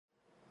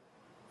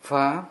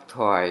Pháp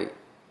thoại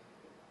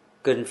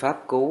Kinh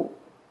Pháp Cú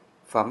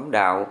Phẩm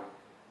Đạo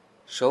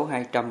số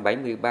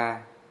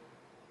 273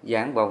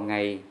 giảng vào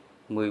ngày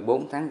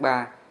 14 tháng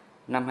 3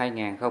 năm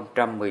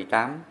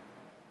 2018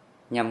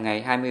 nhằm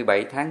ngày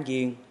 27 tháng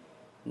Giêng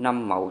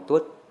năm Mậu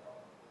Tuất.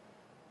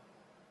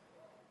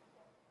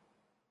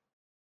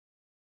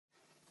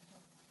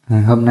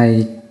 Hôm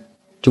nay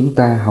chúng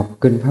ta học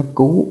Kinh Pháp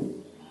Cú.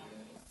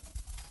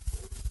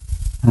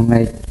 Hôm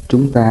nay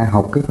chúng ta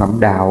học cái Phẩm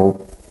Đạo.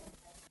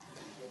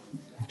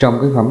 Trong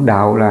cái Phẩm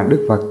Đạo là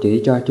Đức Phật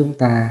chỉ cho chúng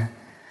ta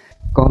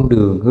con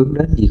đường hướng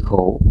đến diệt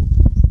khổ,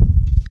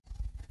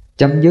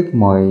 chấm dứt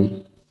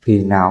mọi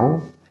phiền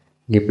não,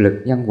 nghiệp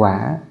lực nhân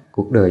quả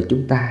cuộc đời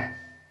chúng ta.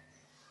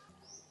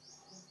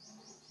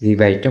 Vì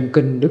vậy trong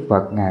kinh Đức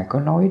Phật Ngài có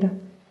nói đó: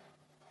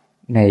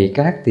 này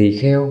các tỳ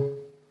kheo,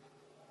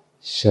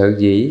 sợ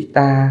dĩ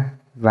ta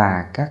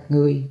và các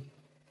ngươi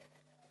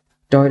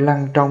trôi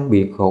lăn trong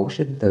biển khổ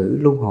sinh tử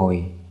luân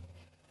hồi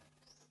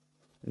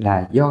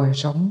là do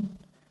sống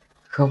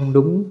không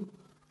đúng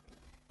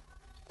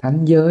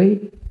thánh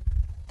giới,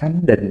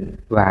 thánh định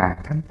và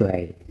thánh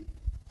tuệ.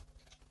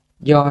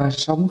 Do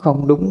sống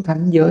không đúng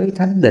thánh giới,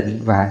 thánh định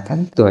và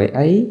thánh tuệ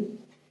ấy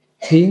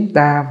khiến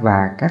ta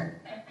và các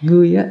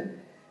ngươi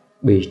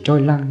bị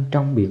trôi lăn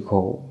trong biển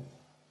khổ.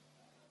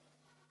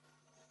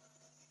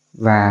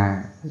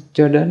 Và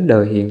cho đến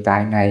đời hiện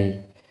tại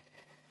này,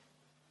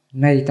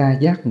 nay ta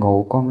giác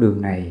ngộ con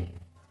đường này,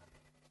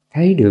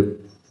 thấy được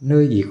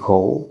nơi diệt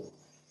khổ,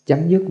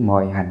 chấm dứt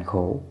mọi hành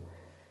khổ,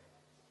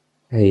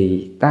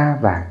 thì ta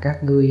và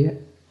các ngươi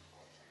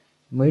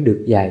mới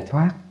được giải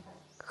thoát,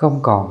 không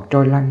còn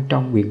trôi lăn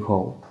trong biển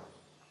khổ.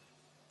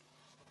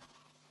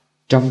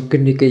 Trong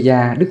Kinh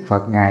Nikaya, Đức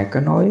Phật Ngài có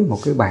nói một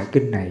cái bài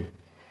kinh này.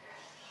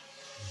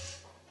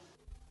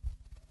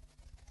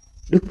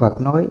 Đức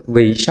Phật nói: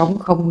 vì sống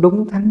không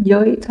đúng thánh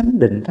giới, thánh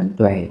định, thánh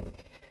tuệ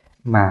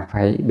mà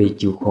phải bị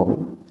chịu khổ,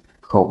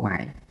 khổ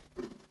mãi.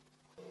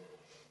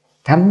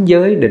 Thánh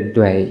giới, định,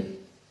 tuệ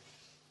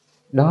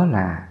đó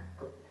là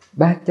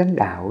bát chánh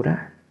đạo đó.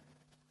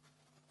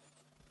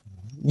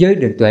 Giới,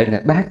 định, tuệ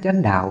là bát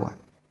chánh đạo.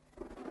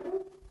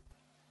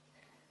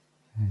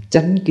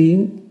 Chánh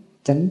kiến,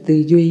 chánh tư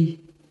duy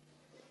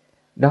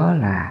đó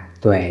là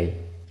tuệ.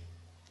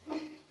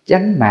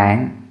 Chánh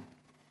mạng,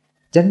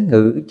 chánh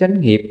ngữ,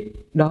 chánh nghiệp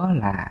đó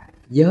là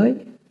giới.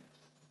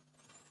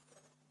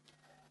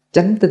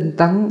 Chánh tinh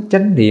tấn,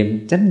 chánh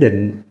niệm, chánh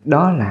định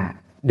đó là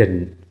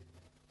định.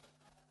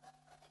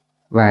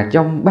 Và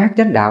trong bát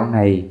chánh đạo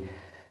này,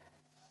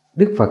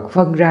 Đức Phật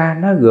phân ra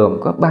nó gồm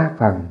có 3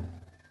 phần: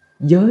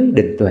 giới,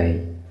 định,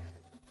 tuệ.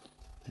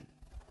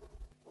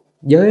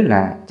 Giới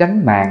là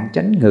chánh mạng,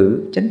 chánh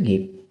ngữ, chánh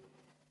nghiệp.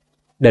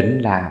 Định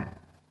là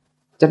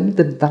chánh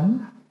tinh tấn,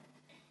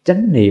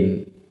 chánh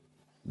niệm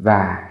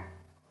và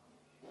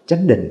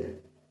chánh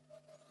định.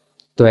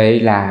 Tuệ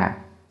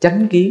là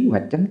chánh kiến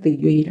và chánh tư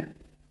duy đó.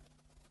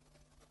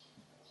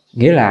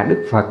 Nghĩa là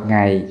Đức Phật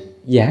Ngài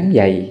giảng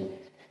dạy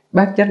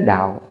bát chánh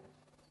đạo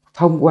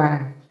thông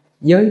qua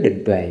giới,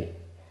 định, tuệ,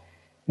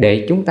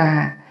 để chúng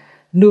ta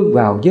nương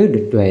vào giới,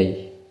 định,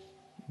 tuệ,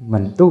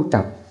 mình tu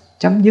tập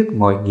chấm dứt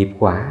mọi nghiệp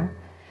quả,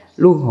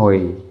 luân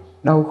hồi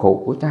đau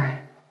khổ của ta.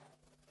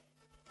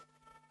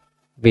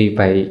 Vì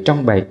vậy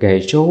trong bài kệ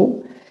số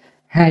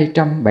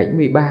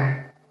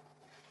 273,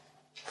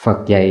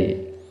 Phật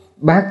dạy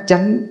bát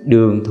chánh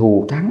đường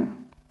thù thắng,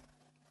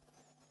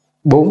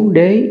 4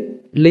 đế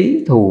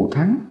lý thù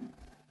thắng,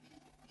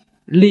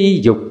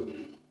 ly dục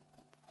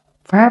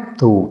pháp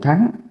thù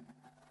thắng,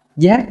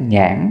 giác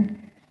nhãn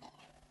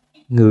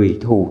người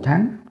thù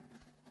thắng.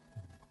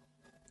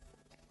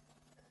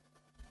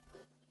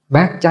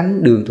 Bát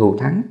chánh đường thù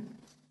thắng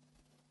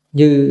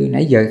như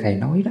nãy giờ thầy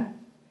nói đó,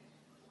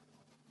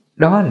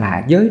 đó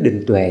là giới,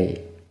 định, tuệ.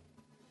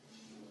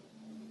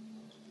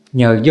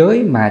 Nhờ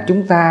giới mà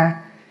chúng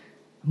ta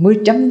mới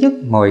chấm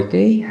dứt mọi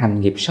cái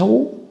hành nghiệp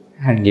xấu,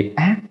 hành nghiệp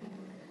ác,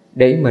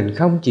 để mình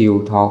không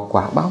chịu thọ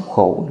quả báo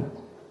khổ nữa.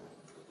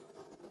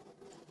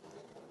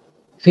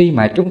 Khi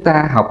mà chúng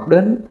ta học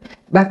đến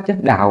bát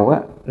chánh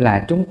đạo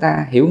là chúng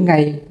ta hiểu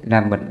ngay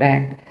là mình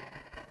đang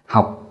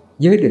học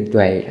giới, định,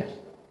 tuệ đó.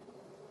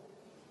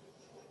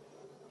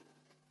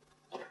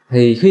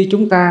 Thì khi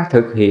chúng ta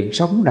thực hiện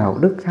sống đạo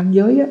đức thánh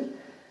giới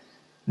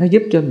nó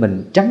giúp cho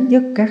mình chấm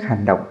dứt các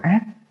hành động ác,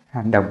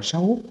 hành động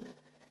xấu,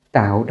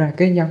 tạo ra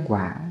cái nhân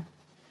quả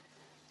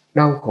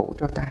đau khổ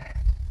cho ta.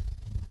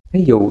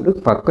 Ví dụ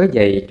Đức Phật có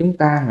dạy chúng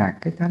ta là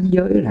cái thánh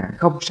giới là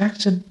không sát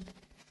sinh.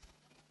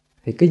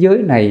 Thì cái giới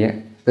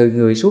này từ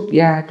người xuất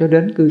gia cho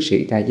đến cư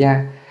sĩ tại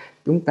gia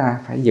chúng ta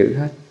phải giữ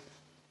hết.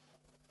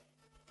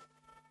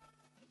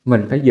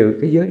 Mình phải giữ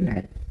cái giới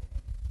này,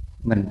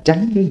 mình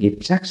tránh cái nghiệp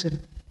sát sinh,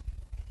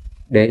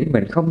 để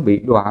mình không bị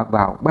đọa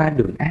vào 3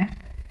 đường ác: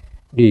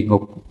 địa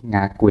ngục,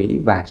 ngạ quỷ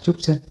và súc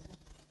sinh.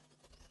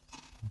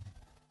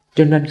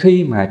 Cho nên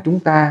khi mà chúng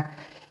ta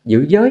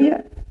giữ giới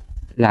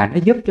là nó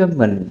giúp cho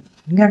mình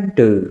ngăn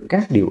trừ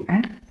các điều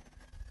ác,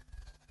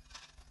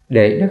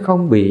 để nó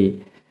không bị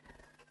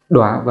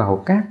đọa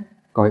vào các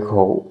cõi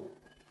khổ,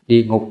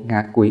 địa ngục,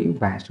 ngạ quỷ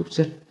và súc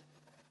sinh.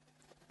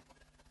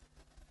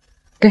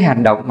 Cái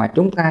hành động mà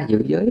chúng ta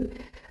giữ giới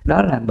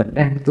đó là mình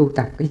đang tu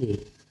tập cái gì?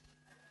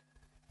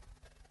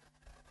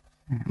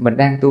 Mình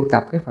đang tu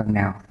tập cái phần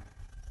nào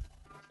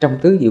trong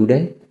tứ diệu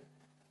đế?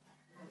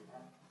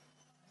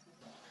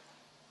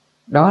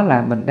 Đó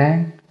là mình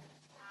đang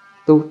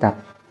tu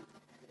tập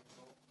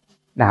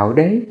đạo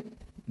đế.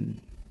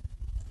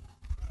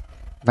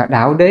 Và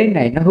đạo đế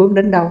này nó hướng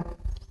đến đâu?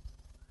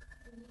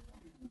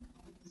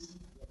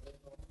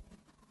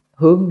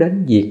 Hướng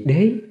đến diệt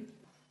đế.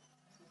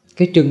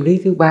 Cái chân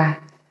lý thứ ba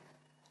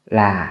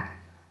là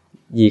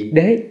diệt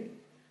đế.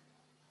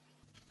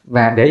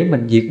 Và để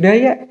mình diệt đế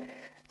á,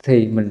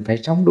 thì mình phải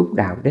sống đúng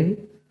đạo đế.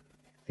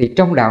 Thì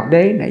trong đạo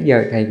đế nãy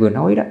giờ thầy vừa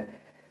nói đó,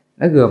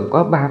 nó gồm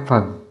có 3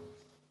 phần: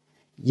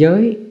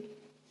 giới,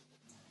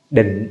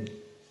 định,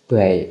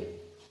 tuệ.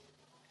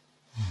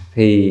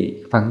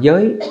 Thì phần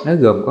giới nó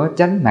gồm có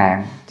chánh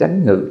mạng,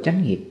 chánh ngữ,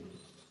 chánh nghiệp.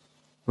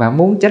 Và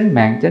muốn chánh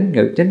mạng, chánh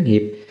ngữ, chánh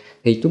nghiệp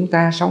thì chúng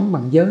ta sống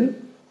bằng giới.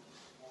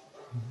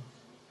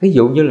 Ví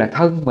dụ như là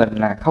thân mình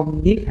là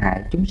không giết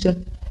hại chúng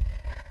sinh,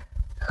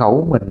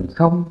 khẩu mình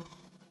không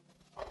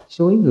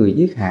xúi người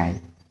giết hại,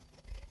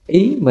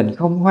 ý mình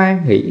không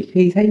hoan hỷ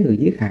khi thấy người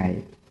giết hại.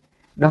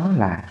 Đó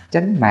là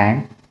chánh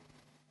mạng,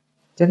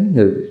 chánh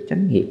ngữ,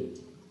 chánh nghiệp.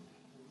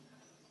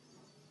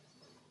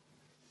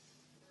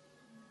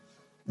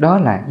 Đó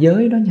là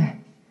giới đó nha.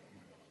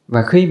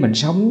 Và khi mình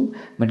sống,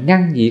 mình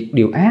ngăn diệt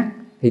điều ác,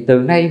 thì từ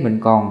nay mình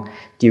còn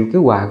chịu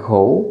cái họa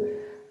khổ,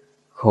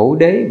 khổ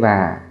đế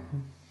và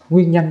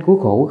nguyên nhân của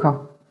khổ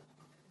không?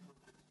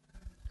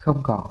 Không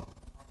còn.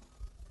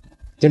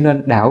 Cho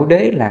nên đạo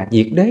đế là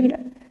diệt đế đó.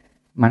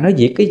 Mà nó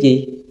diệt cái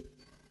gì?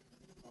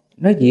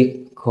 Nó diệt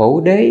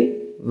khổ đế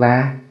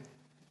và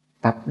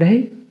tập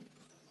đế.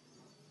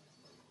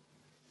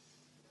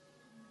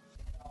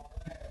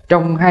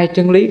 Trong hai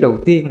chân lý đầu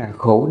tiên là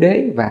khổ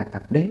đế và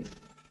tập đế.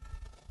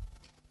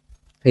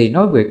 Thì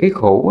nói về cái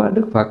khổ,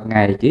 Đức Phật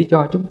Ngài chỉ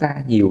cho chúng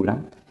ta nhiều lắm.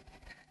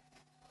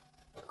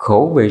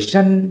 Khổ về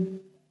sanh,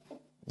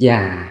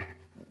 già,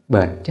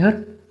 bệnh, chết.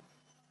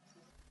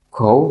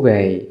 Khổ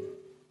về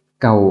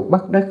cầu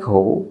bắt đắc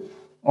khổ,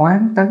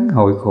 oán tấn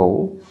hội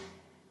khổ,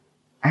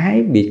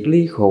 ái biệt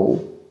ly khổ,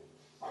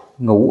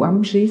 ngủ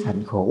ấm xí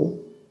thành khổ.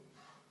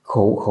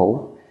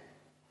 Khổ.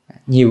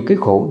 Nhiều cái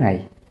khổ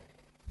này,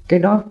 cái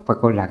đó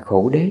Phật gọi là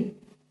khổ đế.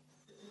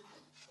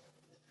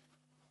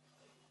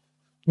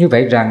 Như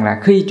vậy rằng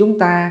là khi chúng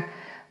ta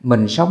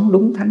mình sống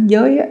đúng thánh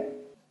giới á,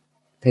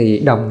 thì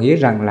đồng nghĩa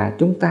rằng là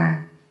chúng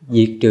ta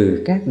diệt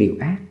trừ các điều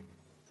ác,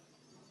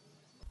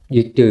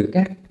 diệt trừ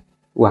các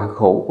họa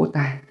khổ của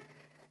ta.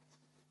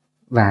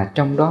 Và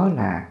trong đó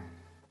là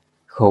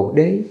khổ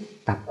đế,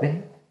 tập đế.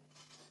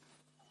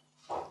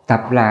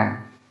 Tập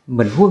là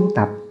mình huân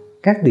tập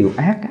các điều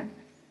ác á.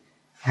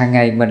 Hàng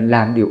ngày mình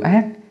làm điều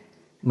ác,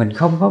 mình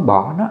không có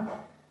bỏ nó,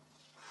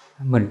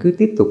 mình cứ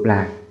tiếp tục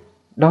làm.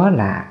 Đó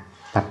là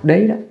tập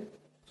đế đó.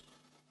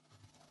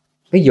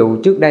 Ví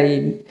dụ trước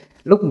đây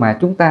lúc mà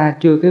chúng ta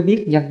chưa có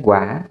biết nhân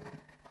quả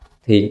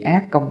thiện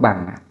ác công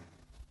bằng,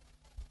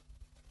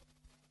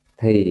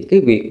 thì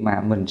cái việc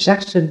mà mình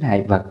sát sinh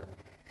hại vật,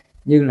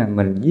 như là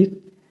mình giết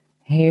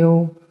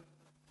heo,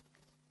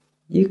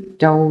 giết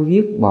trâu,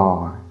 giết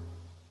bò,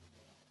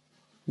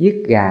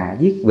 giết gà,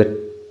 giết vịt,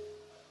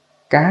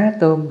 cá,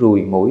 tôm,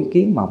 ruồi, muỗi,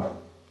 kiến, mòng,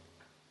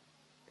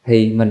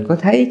 thì mình có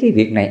thấy cái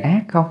việc này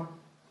ác không?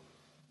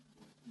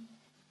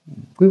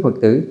 Quý Phật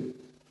tử.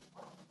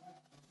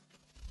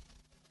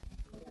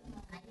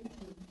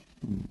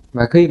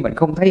 Và khi mình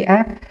không thấy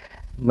ác,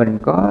 mình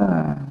có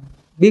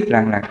biết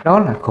rằng là đó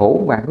là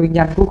khổ và nguyên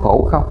nhân của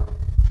khổ không?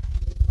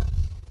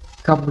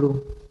 Không luôn.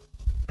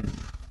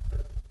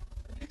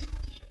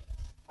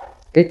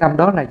 Cái tâm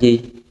đó là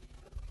gì?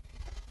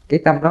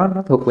 Cái tâm đó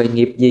nó thuộc về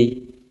nghiệp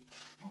gì?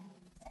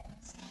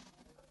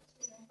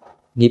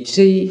 Nghiệp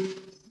si.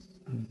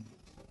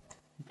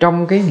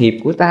 Trong cái nghiệp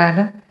của ta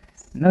đó,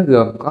 nó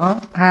gồm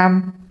có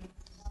tham,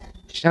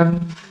 sân,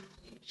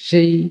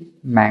 si,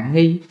 mạn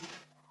nghi.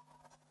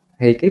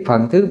 Thì cái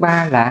phần thứ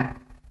ba là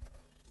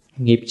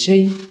nghiệp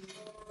si.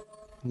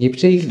 Nghiệp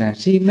si là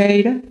si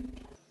mê đó.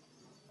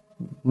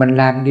 Mình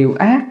làm điều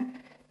ác,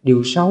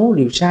 điều xấu,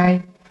 điều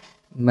sai,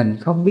 mình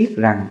không biết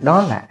rằng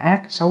đó là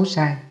ác, xấu,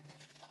 sai.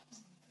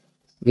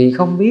 Vì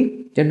không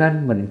biết cho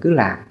nên mình cứ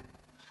làm.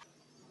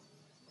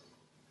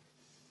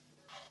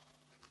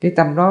 Cái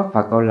tâm đó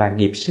Phật gọi là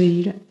nghiệp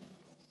si đó.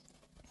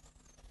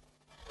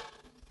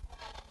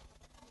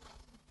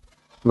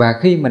 Và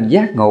khi mình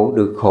giác ngộ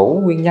được khổ,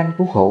 nguyên nhân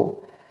của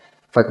khổ,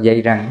 Phật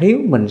dạy rằng nếu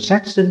mình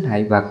sát sinh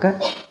hại vật á,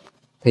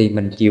 thì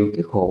mình chịu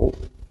cái khổ,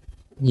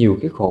 nhiều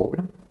cái khổ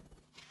lắm.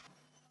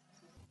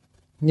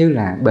 Như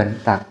là bệnh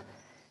tật,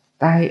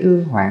 tai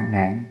ương hoạn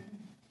nạn,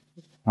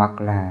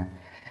 hoặc là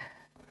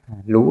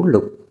lũ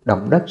lụt,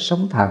 động đất,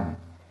 sóng thần,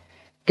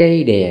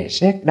 cây đè,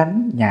 sét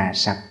đánh, nhà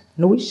sập,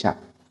 núi sập,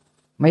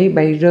 máy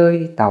bay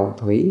rơi, tàu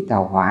thủy,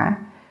 tàu hỏa.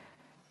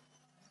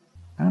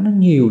 Nó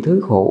nhiều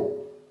thứ khổ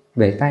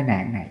về tai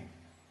nạn này.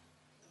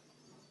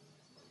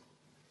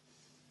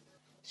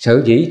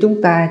 Sở dĩ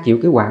chúng ta chịu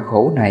cái họa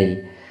khổ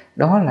này,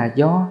 đó là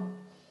do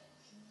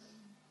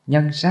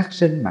nhân sát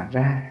sinh mà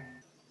ra.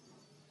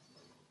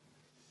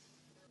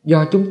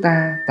 Do chúng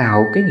ta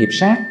tạo cái nghiệp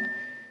sát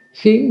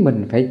khiến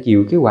mình phải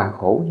chịu cái quả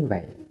khổ như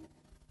vậy.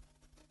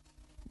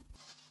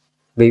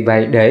 Vì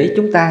vậy để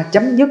chúng ta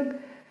chấm dứt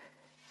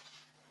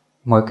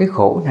mọi cái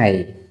khổ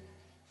này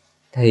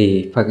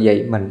thì Phật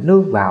dạy mình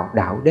nương vào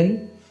đạo đế,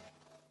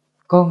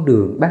 con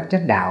đường bát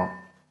chánh đạo.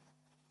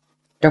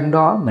 Trong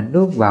đó mình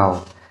nương vào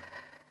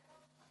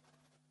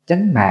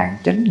chánh mạng,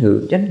 chánh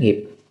ngữ, chánh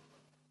nghiệp.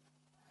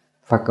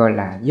 Phật gọi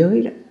là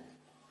giới đó.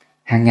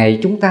 Hàng ngày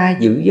chúng ta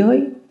giữ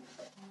giới,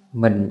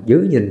 mình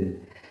giữ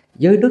gìn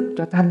giới đức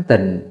cho thanh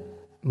tịnh,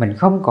 mình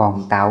không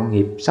còn tạo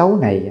nghiệp xấu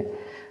này,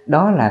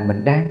 đó là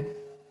mình đang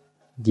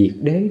diệt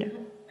đế đó.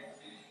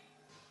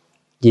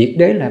 Diệt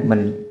đế là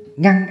mình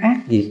ngăn ác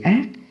diệt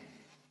ác,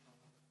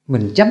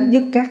 mình chấm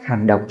dứt các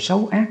hành động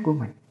xấu ác của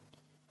mình,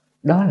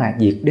 đó là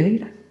diệt đế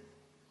đó.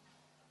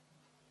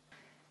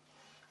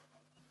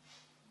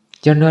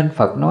 Cho nên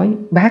Phật nói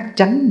bát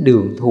chánh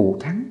đường thù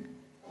thắng.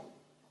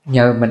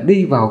 Nhờ mình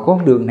đi vào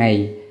con đường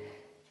này,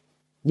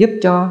 giúp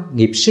cho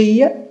nghiệp si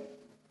á,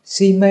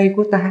 si mê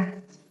của ta,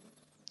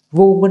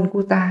 vô minh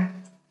của ta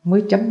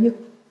mới chấm dứt.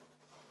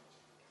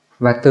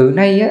 Và từ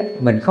nay á,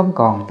 mình không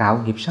còn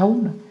tạo nghiệp xấu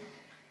nữa.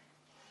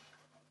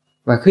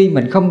 Và khi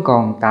mình không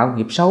còn tạo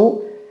nghiệp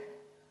xấu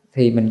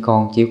thì mình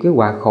còn chịu cái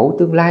quả khổ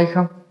tương lai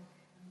không?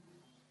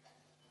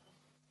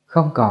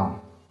 Không còn.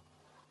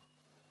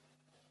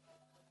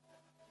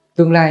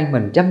 Tương lai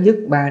mình chấm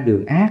dứt 3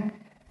 đường ác,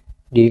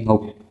 địa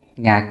ngục,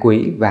 ngạ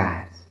quỷ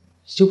và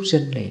súc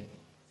sinh liền.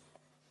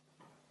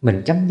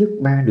 Mình chấm dứt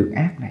 3 đường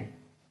ác này.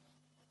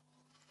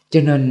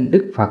 Cho nên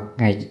Đức Phật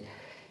Ngài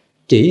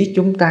chỉ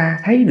chúng ta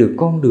thấy được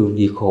con đường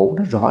diệt khổ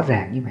nó rõ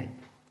ràng như vậy.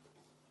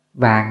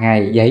 Và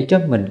Ngài dạy cho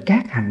mình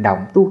các hành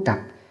động tu tập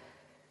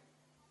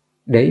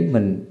để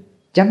mình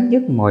chấm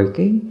dứt mọi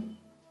cái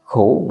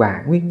khổ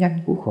và nguyên nhân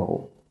của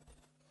khổ.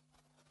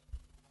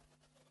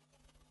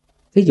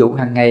 Ví dụ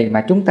hàng ngày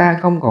mà chúng ta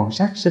không còn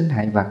sát sinh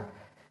hại vật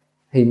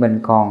thì mình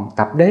còn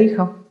tập đế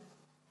không?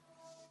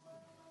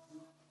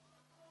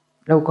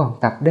 Đâu còn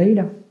tập đế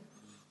đâu.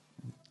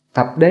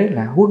 Tập đế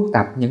là huân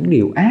tập những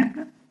điều ác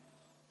đó.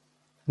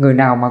 Người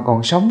nào mà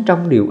còn sống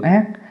trong điều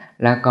ác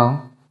là còn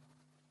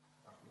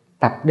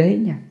tập đế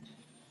nha.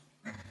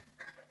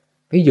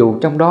 Ví dụ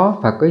trong đó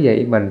Phật có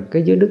dạy mình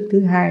cái giới đức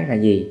thứ hai là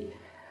gì?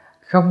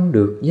 Không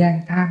được gian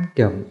tham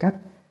trộm cắp,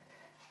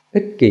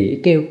 ích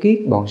kỷ keo kiết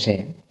bòn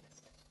sẻn.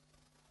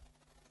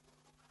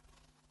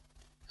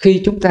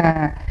 Khi chúng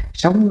ta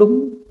sống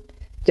đúng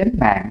chánh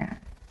mạng,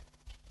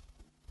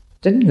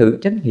 chánh ngữ,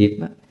 chánh nghiệp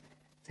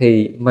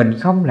thì mình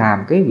không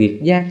làm cái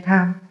việc gian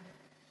tham,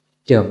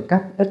 trộm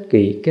cắp, ích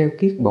kỷ, keo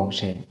kiết, bòn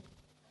sẻn.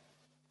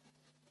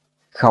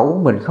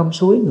 Khẩu mình không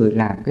xúi người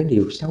làm cái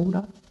điều xấu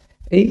đó.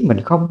 Ý mình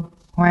không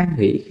hoan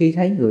hỷ khi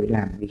thấy người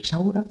làm việc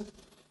xấu đó.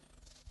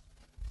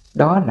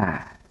 Đó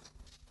là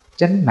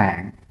chánh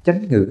mạng,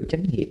 chánh ngữ,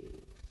 chánh nghiệp.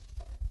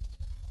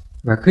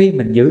 Và khi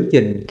mình giữ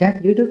gìn các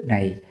giới đức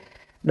này,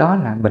 đó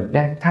là mình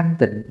đang thanh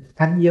tịnh,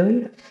 thánh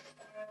giới đó.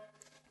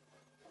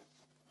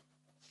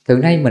 Từ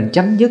nay mình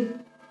chấm dứt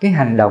cái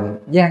hành động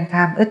gian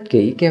tham, ích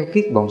kỷ, keo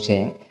kiết, bòn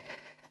sẻn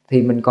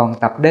thì mình còn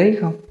tập đế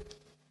không?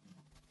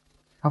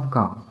 Không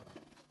còn.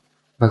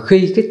 Và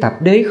khi cái tập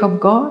đế không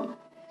có,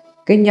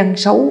 cái nhân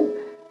xấu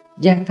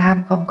gian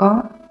tham không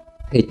có,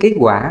 thì cái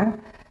quả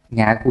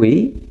ngạ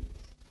quỷ,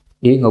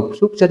 địa ngục,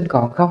 súc sinh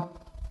còn không?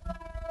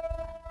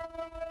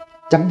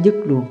 Chấm dứt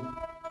luôn.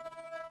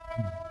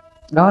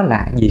 Đó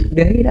là diệt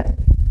đế đó.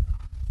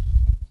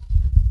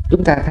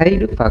 Chúng ta thấy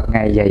Đức Phật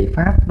Ngài dạy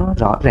Pháp nó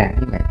rõ ràng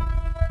như vậy.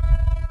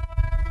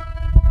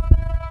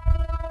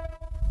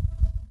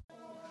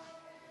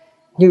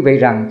 Như vậy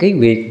rằng cái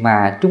việc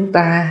mà chúng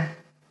ta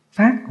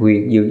phát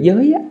nguyện giữ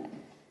giới á,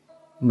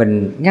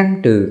 mình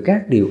ngăn trừ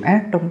các điều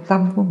ác trong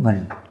tâm của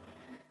mình,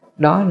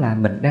 đó là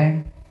mình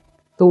đang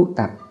tu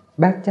tập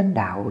bát chánh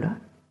đạo đó.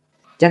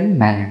 Chánh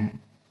mạng,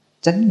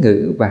 chánh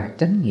ngữ và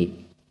chánh nghiệp.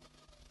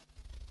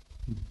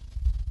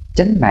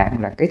 Chánh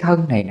mạng là cái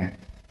thân này nè,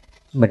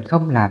 mình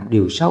không làm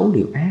điều xấu,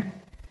 điều ác,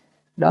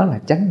 đó là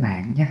chánh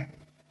mạng nha.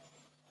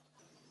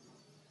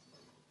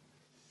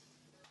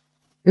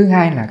 Thứ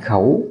hai là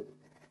khẩu.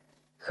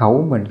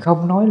 Khẩu mình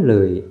không nói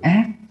lời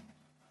ác.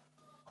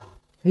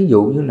 Ví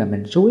dụ như là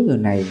mình xúi người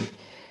này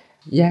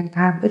gian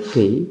tham ích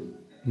kỷ,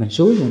 mình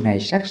xúi người này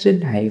sát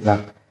sinh hại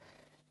vật,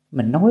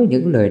 mình nói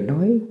những lời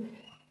nói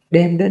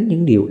đem đến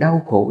những điều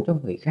đau khổ cho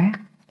người khác.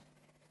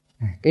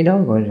 Cái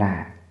đó gọi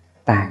là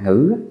tà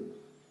ngữ.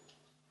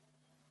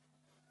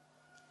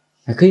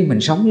 Khi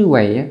mình sống như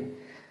vậy,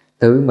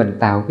 tự mình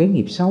tạo cái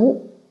nghiệp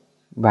xấu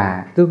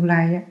và tương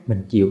lai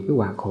mình chịu cái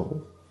quả khổ.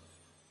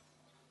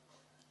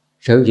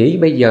 Sở dĩ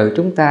bây giờ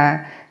chúng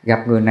ta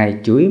gặp người này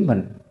chửi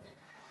mình,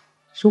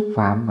 xúc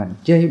phạm mình,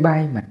 chê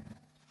bai mình,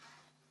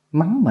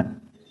 mắng mình,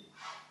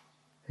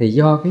 thì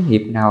do cái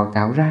nghiệp nào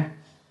tạo ra?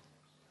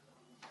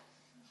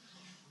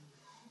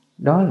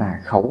 Đó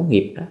là khẩu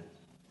nghiệp đó.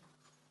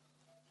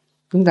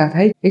 Chúng ta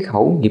thấy cái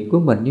khẩu nghiệp của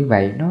mình như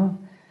vậy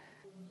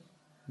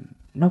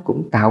nó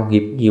cũng tạo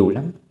nghiệp nhiều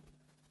lắm.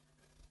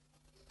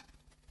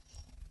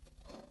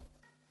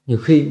 Nhiều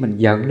khi mình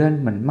giận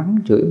lên, mình mắng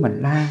chửi,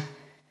 mình la,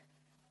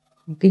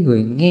 cái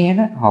người nghe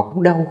đó họ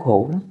cũng đau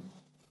khổ lắm.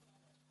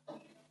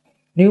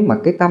 Nếu mà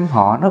cái tâm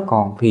họ nó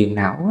còn phiền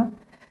não á,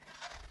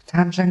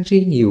 tham sân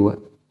si nhiều á,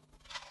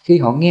 khi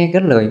họ nghe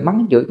cái lời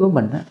mắng chửi của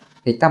mình á,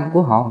 thì tâm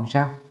của họ làm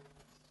sao?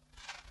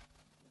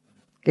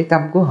 Cái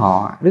tâm của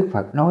họ, Đức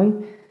Phật nói,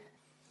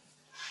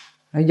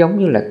 nó giống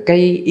như là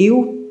cây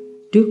yếu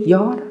trước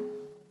gió đó.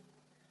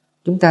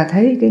 Chúng ta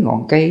thấy cái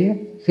ngọn cây á,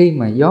 khi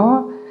mà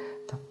gió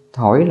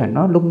thổi là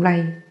nó lung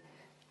lay,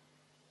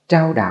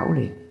 trao đảo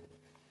liền.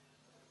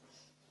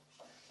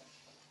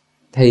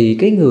 Thì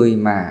cái người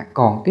mà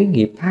còn cái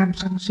nghiệp tham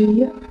sân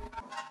si á,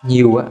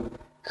 nhiều á,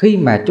 khi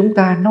mà chúng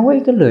ta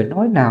nói cái lời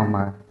nói nào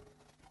mà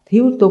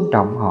thiếu tôn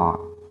trọng họ,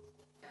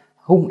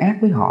 hung ác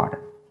với họ đó,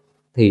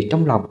 thì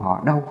trong lòng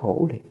họ đau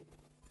khổ liền.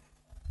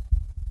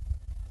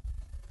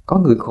 Có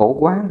người khổ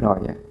quá rồi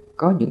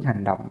có những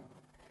hành động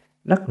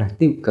rất là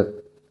tiêu cực.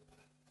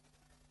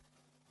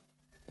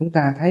 Chúng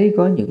ta thấy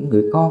có những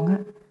người con á,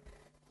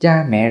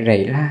 cha mẹ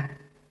rầy la,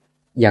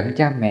 giận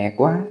cha mẹ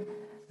quá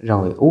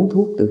rồi uống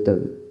thuốc tự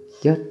tử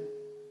chết.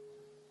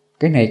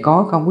 Cái này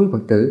có không quý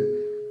Phật tử?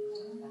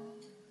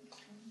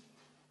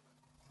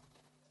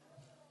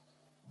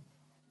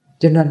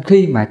 Cho nên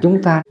khi mà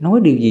chúng ta nói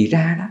điều gì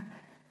ra đó,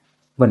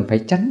 mình phải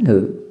tránh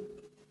ngữ.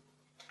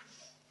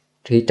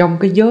 Thì trong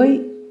cái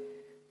giới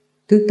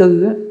thứ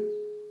tư á,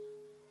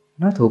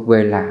 nó thuộc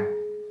về là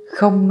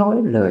không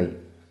nói lời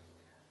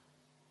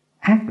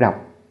ác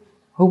độc,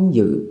 hung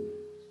dữ.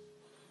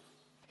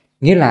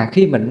 Nghĩa là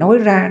khi mình nói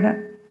ra đó,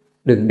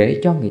 đừng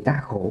để cho người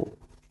ta khổ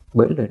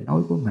bởi lời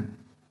nói của mình.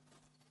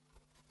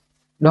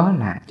 Đó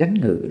là chánh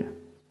ngữ đó.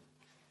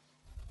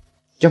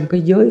 Trong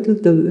cái giới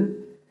thứ tư á,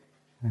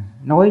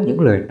 nói những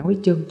lời nói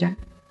chân chánh,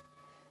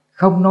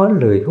 không nói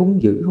lời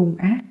hung dữ hung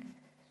ác,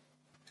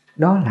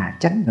 đó là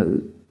chánh ngữ.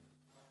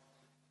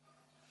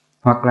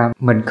 Hoặc là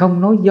mình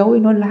không nói dối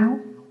nói láo.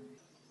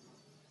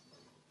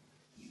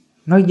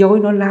 Nói dối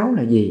nói láo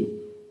là gì?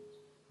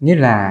 Như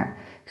là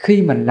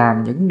khi mình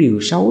làm những điều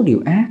xấu,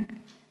 điều ác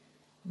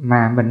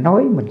mà mình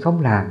nói mình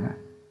không làm,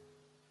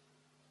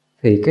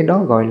 thì cái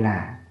đó gọi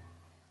là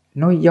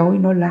nói dối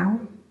nói láo.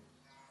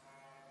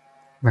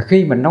 Mà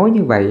khi mình nói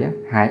như vậy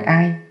hại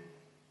ai?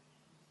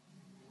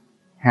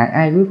 Hại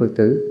ai quý Phật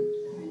tử?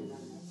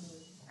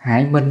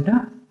 Hại mình đó.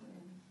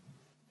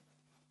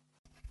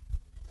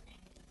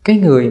 Cái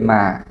người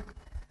mà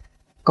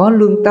có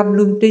lương tâm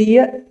lương tri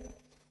á,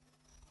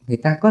 người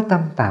ta có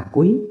tâm tàm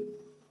quý.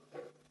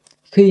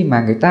 Khi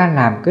mà người ta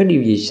làm cái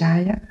điều gì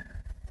sai á,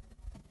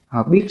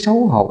 họ biết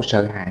xấu hổ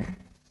sợ hãi.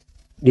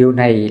 Điều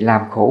này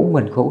làm khổ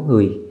mình khổ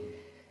người,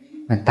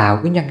 mình tạo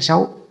cái nhân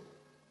xấu.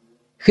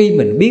 Khi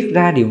mình biết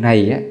ra điều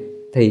này á,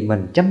 thì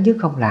mình chấm dứt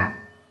không làm.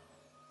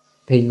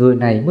 Thì người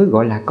này mới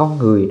gọi là con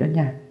người đó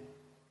nha.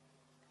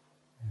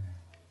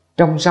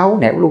 Trong 6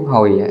 nẻo luân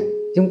hồi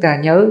chúng ta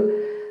nhớ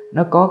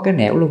nó có cái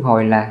nẻo luân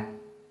hồi là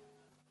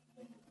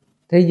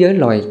thế giới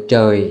loài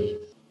trời,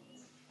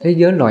 thế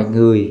giới loài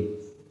người,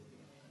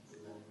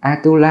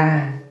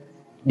 Atula,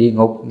 địa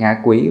ngục,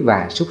 ngạ quỷ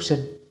và súc sinh.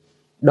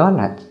 Đó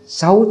là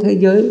 6 thế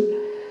giới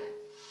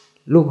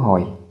luân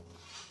hồi.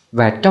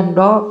 Và trong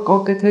đó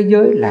có cái thế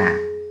giới là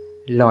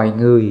loài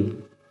người.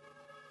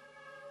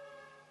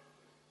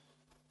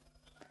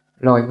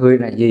 Loài người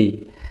là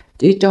gì?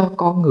 Chỉ cho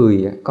con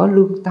người có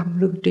lương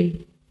tâm lương tri.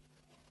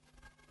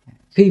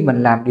 Khi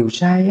mình làm điều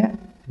sai á,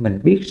 mình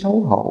biết xấu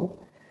hổ,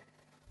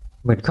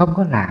 mình không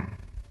có làm.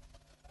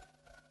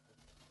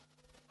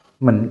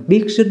 Mình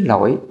biết xin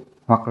lỗi,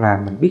 hoặc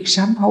là mình biết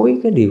sám hối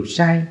cái điều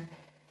sai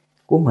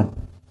của mình.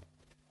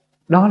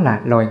 Đó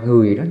là loài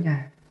người đó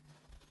nha.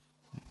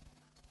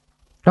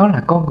 Đó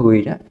là con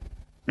người đó.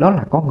 Đó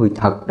là con người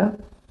thật đó.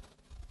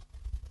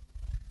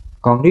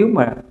 Còn nếu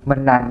mà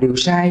mình làm điều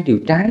sai, điều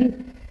trái,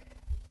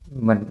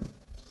 mình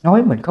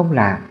nói mình không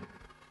làm,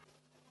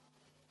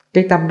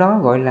 cái tâm đó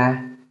gọi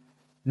là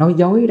nói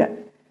dối đó.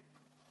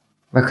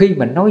 Và khi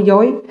mình nói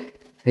dối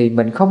thì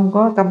mình không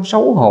có tâm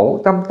xấu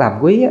hổ, tâm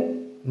tàm quý á,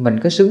 mình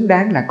có xứng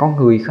đáng là con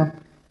người không?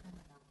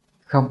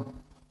 Không.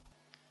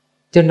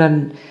 Cho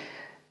nên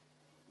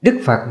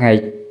Đức Phật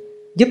Ngài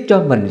giúp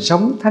cho mình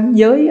sống thánh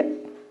giới á,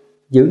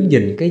 giữ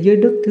gìn cái giới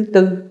đức thứ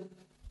tư.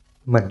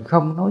 Mình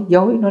không nói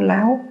dối, nói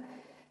láo,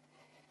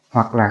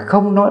 hoặc là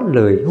không nói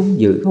lời hung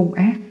dữ, hung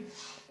ác.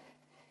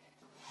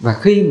 Và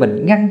khi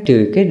mình ngăn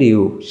trừ cái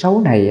điều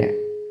xấu này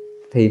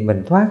thì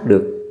mình thoát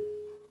được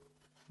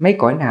mấy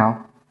cõi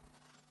nào?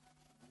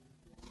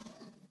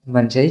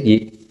 Mình sẽ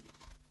diệt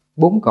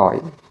 4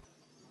 cõi: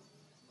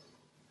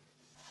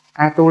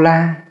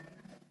 Atula,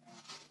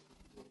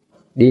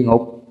 địa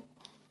ngục,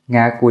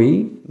 ngạ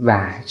quỷ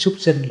và súc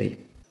sinh liền.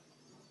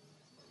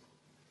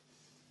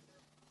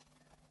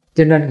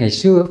 Cho nên ngày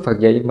xưa Phật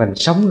dạy mình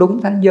sống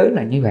đúng thánh giới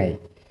là như vậy.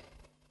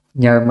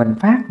 Nhờ mình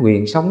phát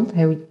nguyện sống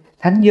theo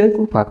thánh giới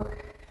của Phật,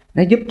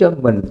 nó giúp cho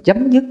mình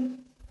chấm dứt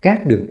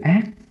các đường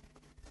ác: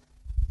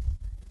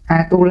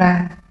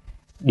 Atula,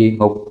 địa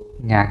ngục,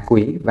 ngạ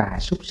quỷ và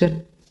súc sinh.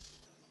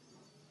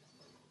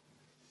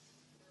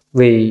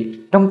 Vì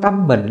trong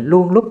tâm mình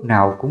luôn lúc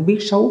nào cũng biết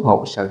xấu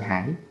hổ sợ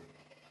hãi.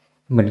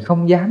 Mình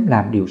không dám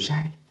làm điều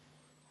sai.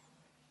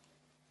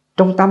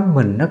 Trong tâm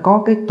mình nó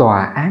có cái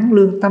tòa án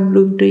lương tâm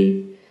lương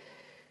tri,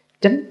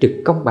 chánh trực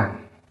công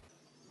bằng.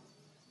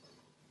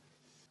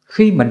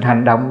 Khi mình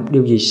hành động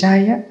điều gì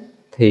sai á,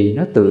 thì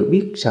nó tự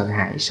biết sợ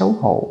hãi xấu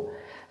hổ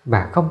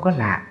và không có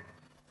làm.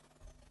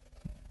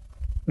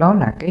 Đó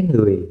là cái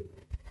người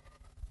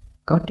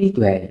có trí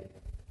tuệ.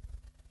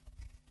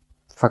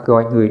 Phật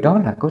gọi người đó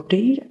là có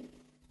trí đó.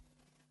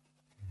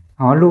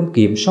 Họ luôn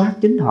kiểm soát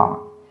chính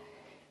họ,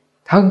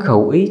 thân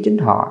khẩu ý chính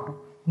họ,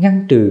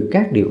 ngăn trừ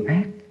các điều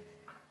ác.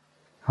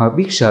 Họ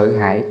biết sợ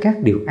hãi các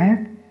điều ác,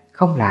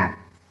 không làm.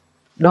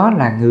 Đó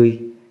là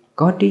người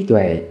có trí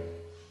tuệ.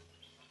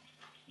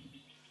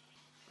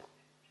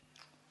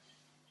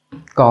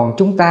 Còn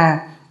chúng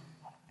ta,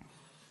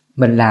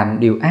 mình làm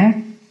điều ác,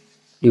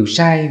 điều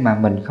sai mà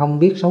mình không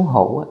biết xấu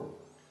hổ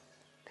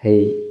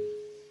thì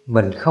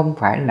mình không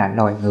phải là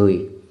loài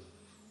người.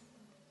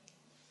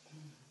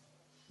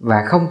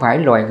 Và không phải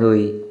loài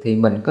người thì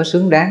mình có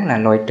xứng đáng là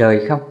loài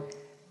trời không?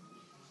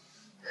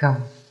 Không.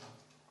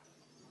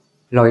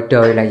 Loài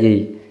trời là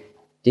gì?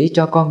 Chỉ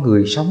cho con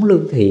người sống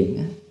lương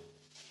thiện.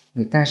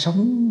 Người ta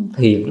sống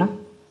thiện lắm.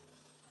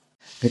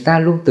 Người ta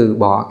luôn từ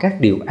bỏ các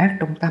điều ác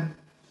trong tâm.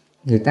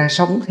 Người ta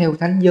sống theo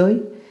thánh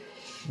giới,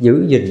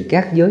 giữ gìn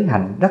các giới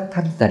hạnh rất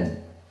thanh tịnh.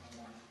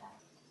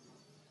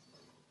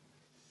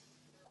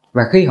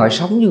 Và khi họ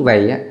sống như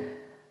vậy,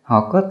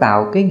 họ có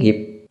tạo cái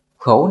nghiệp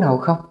khổ nào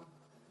không?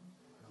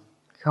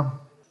 Không.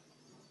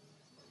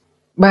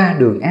 3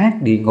 đường ác,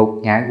 địa ngục,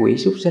 ngạ quỷ,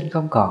 súc sinh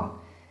không còn.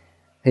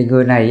 Thì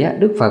người này,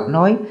 Đức Phật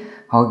nói,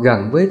 họ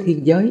gần với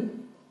thiên giới.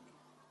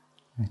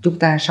 Chúng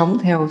ta sống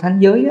theo thánh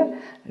giới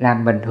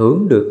làm mình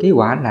hưởng được cái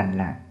quả lành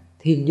là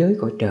thiên giới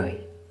cõi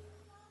trời.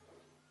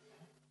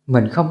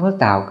 Mình không có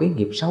tạo cái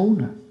nghiệp xấu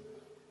nữa.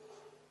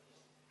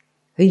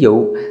 Thí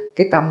dụ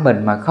cái tâm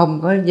mình mà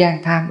không có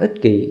gian tham ích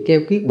kỷ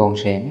keo kiết bòn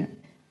sẻn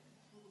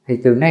thì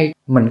từ nay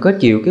mình có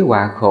chịu cái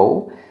họa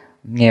khổ,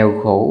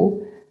 nghèo khổ,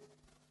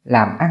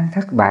 làm ăn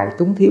thất bại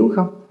túng thiếu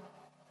không?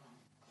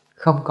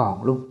 Không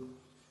còn luôn.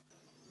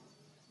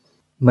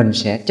 Mình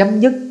sẽ chấm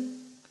dứt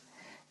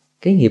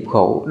cái nghiệp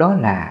khổ, đó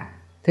là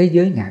thế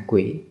giới ngạ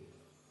quỷ.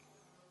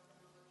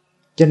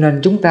 Cho nên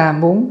chúng ta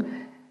muốn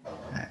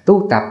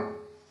tu tập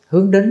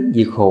hướng đến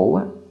diệt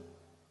khổ,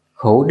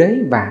 khổ đế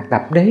và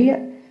tập đế,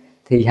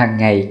 thì hàng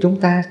ngày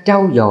chúng ta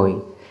trau dồi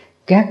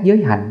các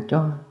giới hạnh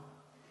cho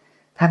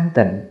thanh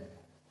tịnh.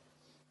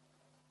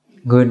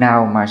 Người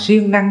nào mà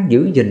siêng năng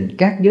giữ gìn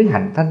các giới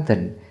hạnh thanh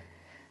tịnh,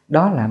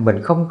 đó là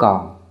mình không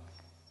còn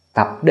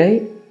tập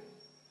đế.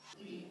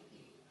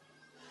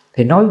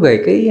 Thì nói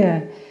về cái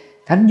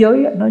thánh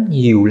giới nó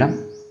nhiều lắm.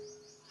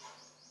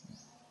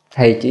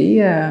 Thầy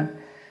chỉ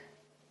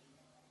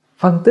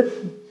phân tích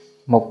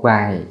một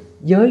vài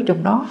giới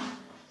trong đó.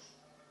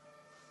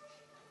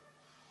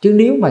 Chứ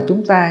nếu mà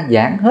chúng ta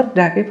giảng hết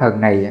ra cái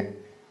phần này,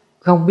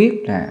 không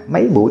biết là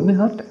mấy buổi mới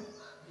hết.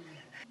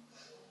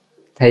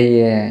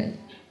 Thầy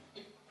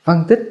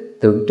phân tích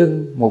tượng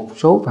trưng một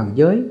số phần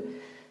giới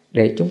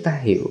để chúng ta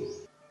hiểu.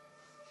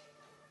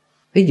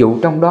 Ví dụ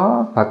trong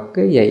đó Phật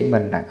cái dạy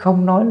mình là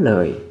không nói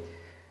lời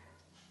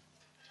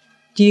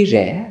chia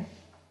rẽ,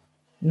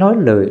 nói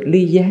lời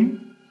ly gián,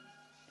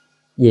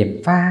 gièm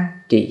pha,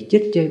 chỉ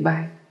trích, chơi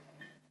bai.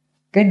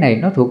 Cái này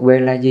nó thuộc về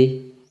là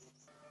gì?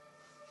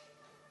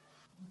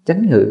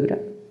 Chánh ngữ đó.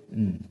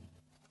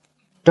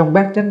 Trong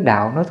bát chánh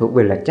đạo nó thuộc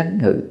về là chánh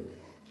ngữ.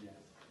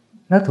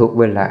 Nó thuộc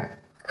về là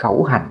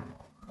khẩu hành.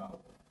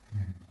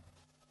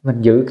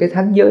 Mình giữ cái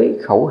thánh giới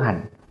khẩu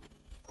hành.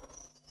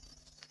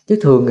 Chứ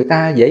thường người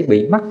ta dễ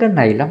bị mắc cái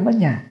này lắm đó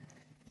nha.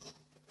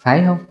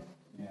 Phải không?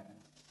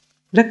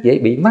 Rất dễ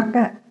bị mắc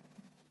á.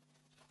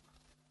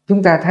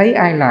 Chúng ta thấy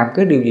ai làm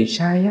cái điều gì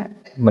sai á,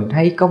 mình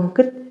hay công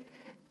kích,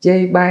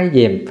 chê bai,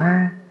 gièm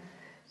pha,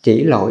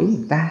 chỉ lỗi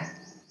người ta.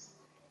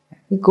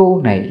 Cái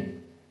cô này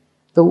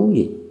tú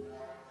gì,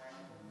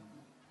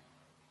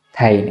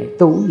 thầy này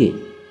tú gì,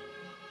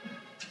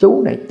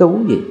 chú này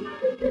tú gì.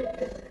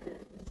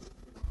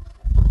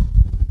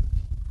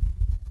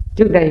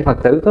 Trước đây Phật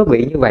tử có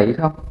bị như vậy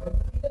không?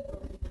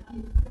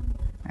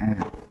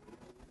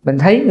 Mình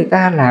thấy người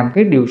ta làm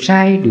cái điều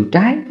sai, điều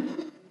trái,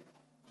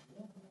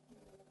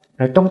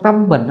 rồi trong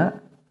tâm mình á,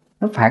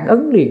 nó phản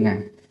ứng liền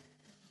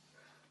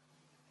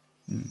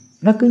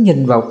Nó cứ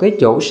nhìn vào cái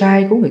chỗ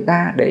sai của người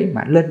ta để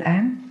mà lên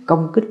án,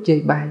 công kích, chê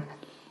bai.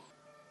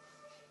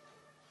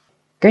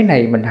 Cái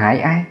này mình hại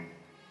ai?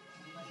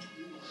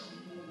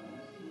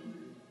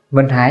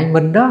 Mình hại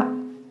mình đó.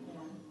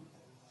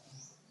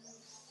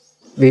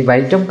 Vì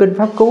vậy trong Kinh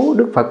Pháp Cú,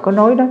 Đức Phật có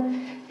nói đó,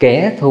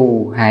 kẻ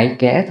thù hại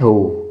kẻ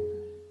thù,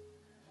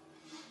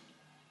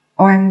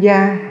 oan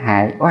gia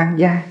hại oan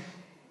gia.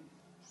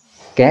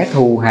 Kẻ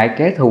thù hại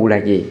kẻ thù là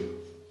gì?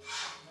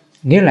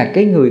 Nghĩa là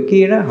cái người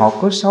kia đó,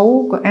 họ có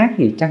xấu, có ác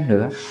gì chăng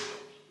nữa,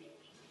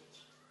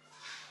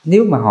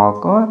 nếu mà họ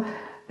có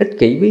ích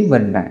kỷ với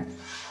mình,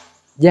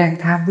 gian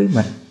tham với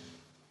mình,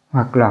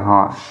 hoặc là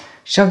họ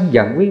sân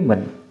giận với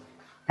mình,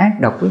 ác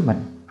độc với mình,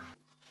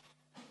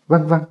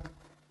 vân vân.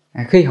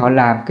 Khi họ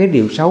làm cái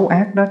điều xấu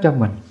ác đó cho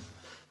mình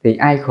thì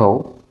ai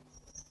khổ?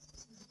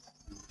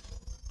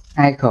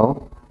 Ai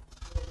khổ?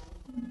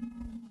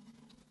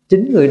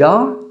 Chính người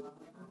đó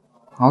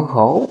họ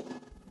khổ.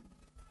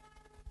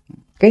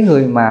 Cái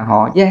người mà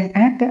họ gian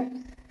ác á,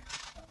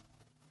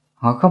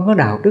 họ không có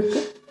đạo đức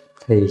á,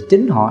 thì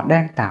chính họ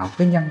đang tạo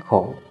cái nhân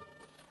khổ.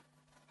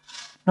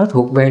 Nó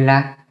thuộc về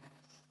là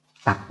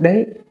tập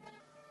đế.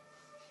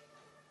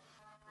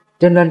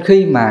 Cho nên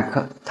khi mà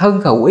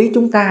thân khẩu ý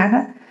chúng ta đó,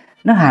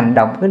 nó hành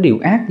động cái điều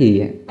ác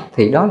gì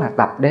thì đó là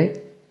tập đế.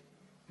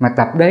 Mà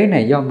tập đế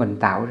này do mình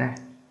tạo ra.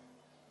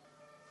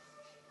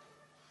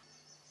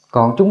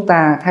 Còn chúng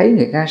ta thấy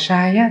người ta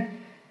sai á,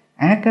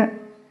 ác á,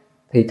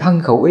 thì thân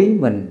khẩu ý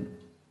mình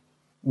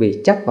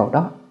bị chấp vào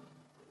đó.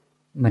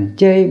 Mình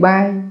chê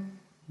bai,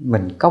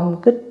 mình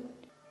công kích,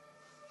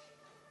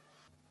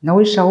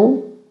 nói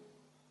xấu,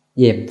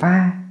 gièm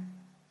pha.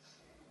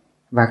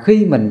 Và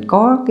khi mình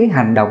có cái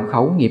hành động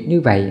khẩu nghiệp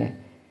như vậy,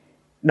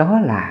 đó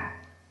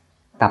là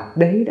tập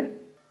đế đó.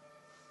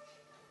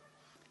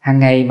 Hàng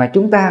ngày mà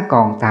chúng ta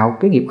còn tạo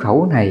cái nghiệp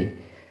khẩu này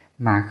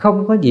mà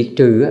không có diệt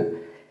trừ,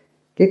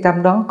 cái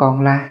tâm đó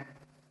còn là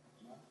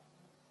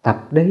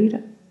tập đế đó.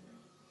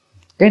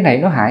 Cái này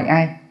nó hại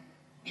ai?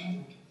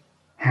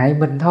 Hại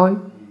mình thôi.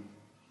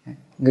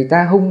 Người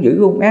ta hung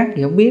dữ hung ác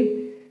thì không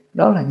biết,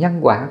 đó là nhân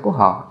quả của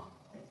họ,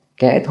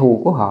 kẻ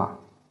thù của họ.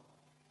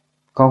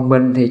 Còn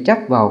mình thì chấp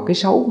vào cái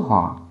xấu của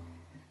họ,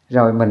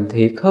 rồi mình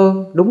thiệt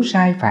hơn, đúng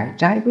sai phải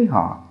trái với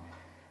họ,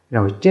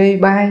 rồi chê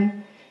bai,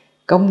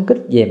 công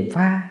kích gièm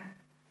pha,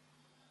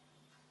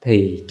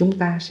 thì chúng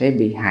ta sẽ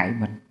bị hại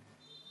mình.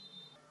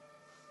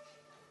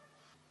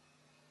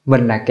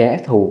 Mình là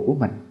kẻ thù của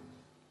mình.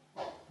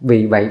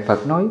 Vì vậy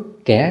Phật nói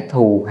kẻ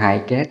thù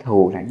hại kẻ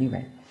thù là như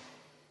vậy.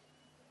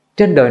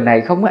 Trên đời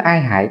này không có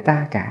ai hại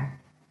ta cả.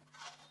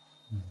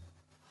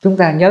 Chúng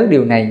ta nhớ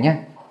điều này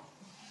nha.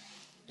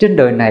 Trên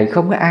đời này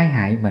không có ai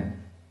hại mình.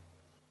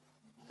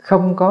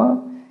 Không có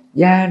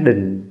gia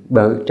đình,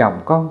 vợ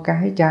chồng, con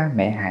cái, cha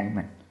mẹ hại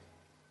mình.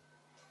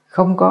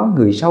 Không có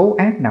người xấu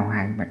ác nào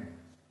hại mình.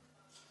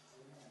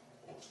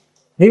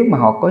 Nếu mà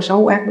họ có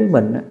xấu ác với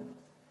mình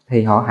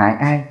thì họ hại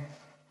ai?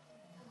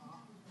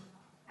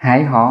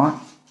 Hại họ.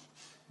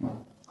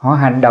 Họ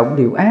hành động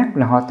điều ác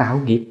là họ tạo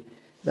nghiệp.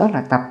 Đó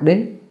là tập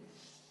đế.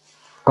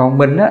 Còn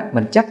mình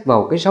mình chấp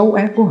vào cái xấu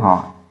ác của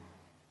họ,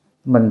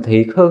 mình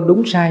thiệt hơn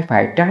đúng sai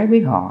phải trái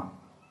với họ,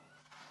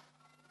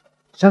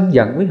 sân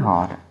giận với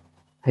họ,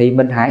 thì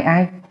mình hại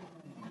ai?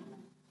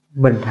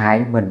 Mình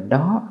hại mình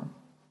đó.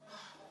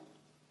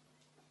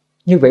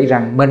 Như vậy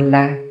rằng mình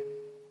là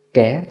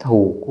kẻ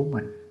thù của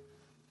mình.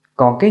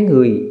 Còn cái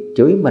người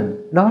chửi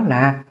mình đó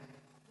là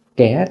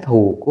kẻ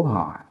thù của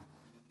họ.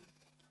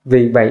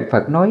 Vì vậy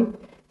Phật nói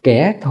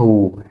kẻ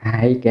thù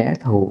hại kẻ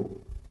thù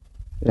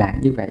là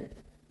như vậy.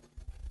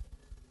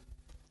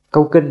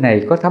 Câu kinh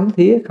này có thấm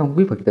thía không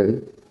quý Phật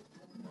tử?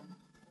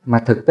 Mà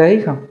thực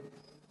tế không?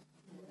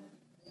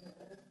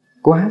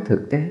 Quá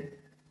thực tế.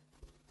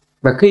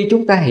 Và khi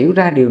chúng ta hiểu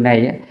ra điều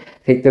này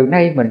thì từ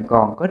nay mình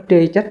còn có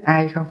chê trách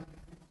ai không?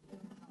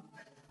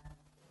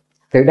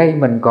 Từ đây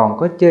mình còn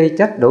có chê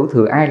trách đổ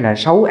thừa ai là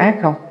xấu ác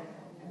không?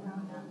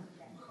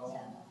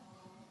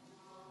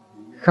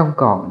 Không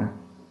còn nữa.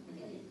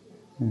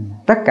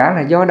 Tất cả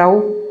là do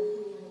đâu?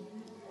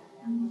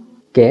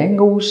 Kẻ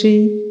ngu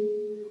si,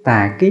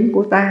 tà kiến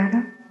của ta đó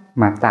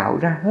mà tạo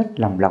ra hết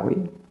lầm lỗi.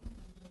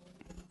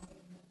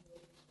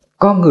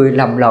 Con người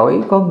lầm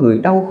lỗi, con người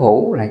đau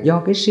khổ là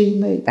do cái si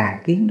mê tà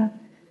kiến đó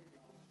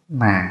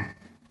mà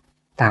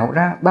tạo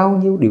ra bao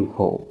nhiêu điều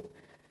khổ.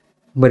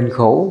 Mình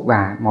khổ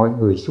và mọi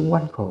người xung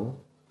quanh khổ.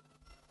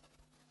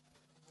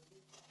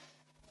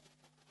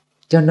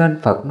 Cho nên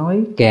Phật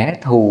nói kẻ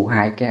thù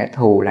hại kẻ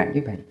thù là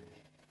như vậy.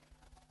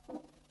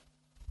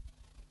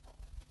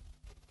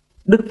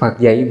 Đức Phật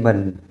dạy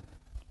mình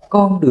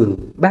con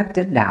đường bát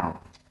chánh đạo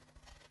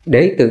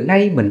để từ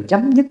nay mình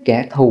chấm dứt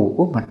kẻ thù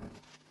của mình.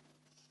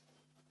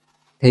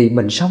 Thì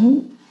mình sống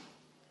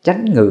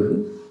chánh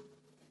ngữ,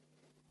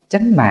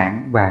 chánh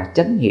mạng và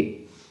chánh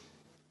nghiệp,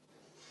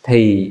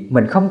 thì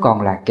mình không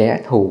còn là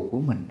kẻ thù của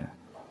mình nữa.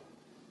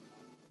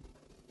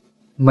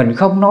 Mình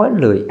không nói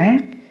lời ác,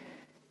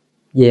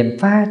 gièm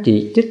pha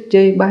chỉ trích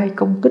chê bai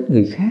công kích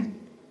người khác,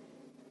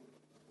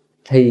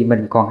 thì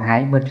mình còn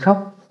hại mình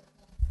không?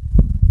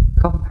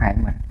 Không hại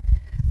mình.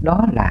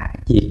 Đó là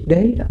diệt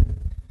đế đó.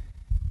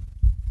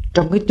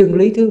 Trong cái chân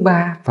lý thứ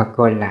ba Phật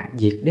gọi là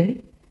diệt đế.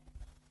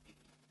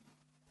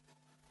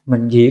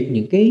 Mình diệt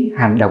những cái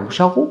hành động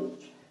xấu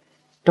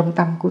trong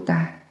tâm của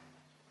ta.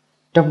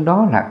 Trong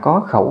đó là có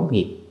khẩu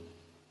nghiệp.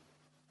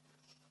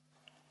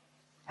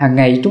 Hàng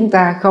ngày chúng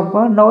ta không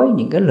có nói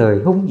những cái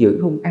lời hung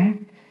dữ hung ác,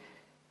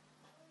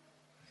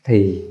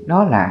 thì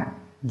đó là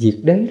diệt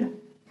đế đó.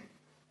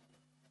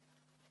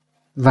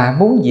 Và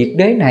muốn diệt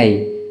đế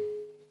này,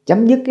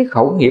 chấm dứt cái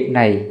khẩu nghiệp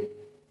này,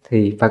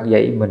 thì Phật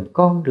dạy mình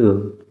con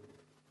đường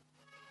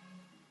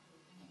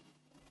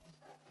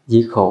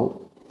diệt khổ,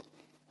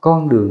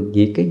 con đường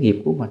diệt cái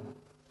nghiệp của mình.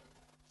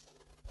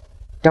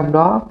 Trong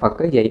đó Phật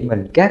có dạy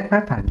mình các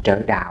pháp hành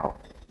trợ đạo.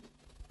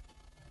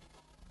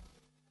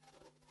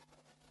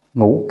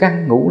 ngũ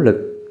căn ngũ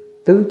lực,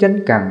 tứ chánh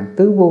cần,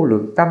 tứ vô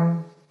lượng tâm,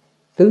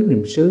 tứ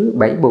niệm xứ,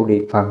 bảy bồ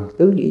đề phần,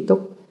 tứ nhĩ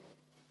túc.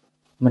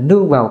 Mình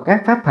nương vào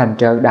các pháp hành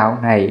trợ đạo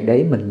này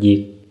để mình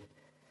diệt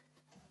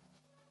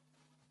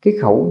cái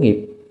khẩu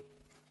nghiệp,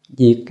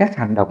 diệt các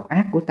hành động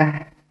ác của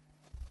ta.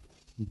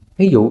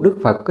 Ví dụ Đức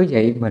Phật có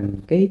dạy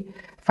mình cái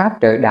pháp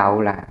trợ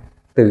đạo là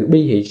từ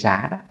bi hỷ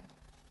xả đó,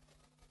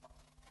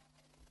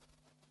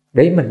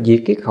 để mình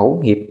diệt cái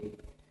khẩu nghiệp.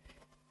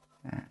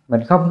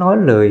 Mình không nói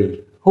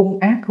lời hung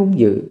ác hung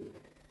dữ,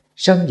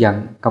 sân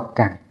giận cọc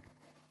cằn.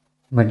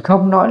 Mình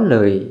không nói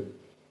lời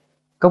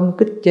công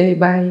kích chê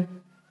bai,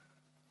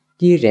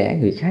 chia rẽ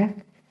người khác.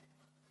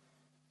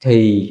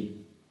 Thì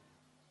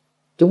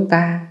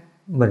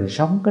mình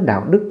sống cái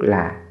đạo đức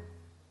là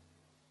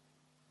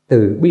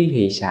từ bi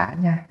hỷ xả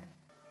nha.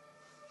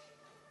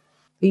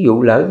 Ví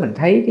dụ lỡ mình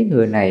thấy cái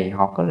người này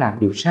họ có làm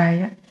điều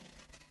sai á,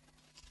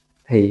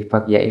 thì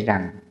Phật dạy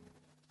rằng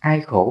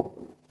ai khổ.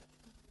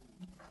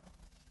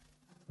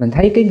 Mình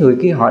thấy cái người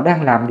kia họ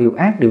đang làm điều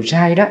ác, điều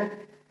sai đó,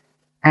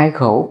 ai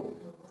khổ?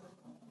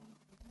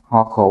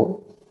 Họ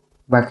khổ.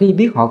 Và khi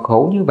biết họ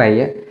khổ như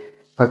vậy á,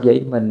 Phật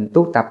dạy mình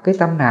tu tập cái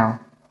tâm nào?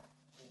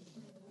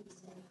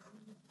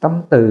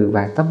 Tâm từ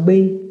và tâm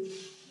bi.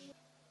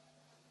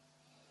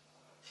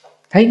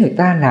 Thấy người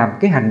ta làm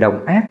cái hành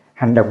động ác,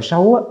 hành động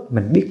xấu á,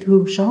 mình biết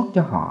thương xót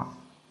cho họ.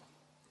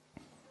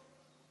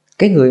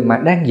 Cái người mà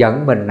đang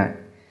giận mình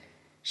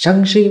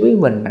sân si với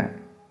mình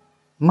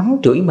mắng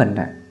chửi mình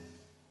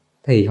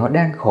thì họ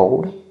đang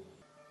khổ đó.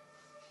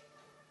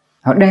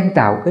 Họ đang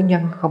tạo cái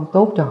nhân không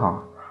tốt cho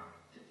họ.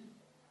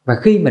 Và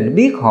khi mình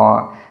biết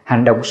họ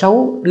hành động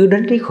xấu đưa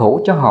đến cái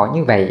khổ cho họ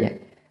như vậy,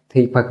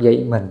 thì Phật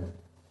dạy mình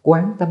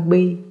quán tâm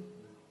bi.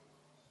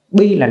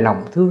 Bi là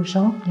lòng thương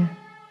xót nha.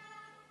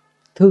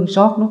 Thương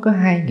xót nó có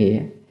hai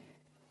nghĩa.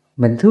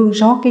 Mình thương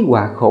xót cái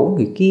họa khổ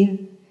người kia,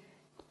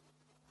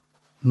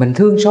 mình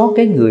thương xót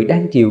cái người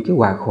đang chịu cái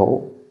họa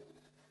khổ.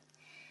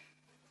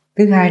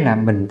 Thứ hai là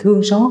mình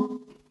thương xót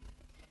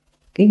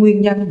cái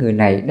nguyên nhân người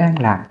này đang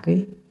làm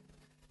cái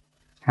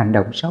hành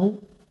động xấu.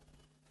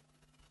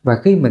 Và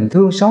khi mình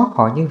thương xót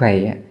họ như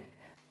vậy,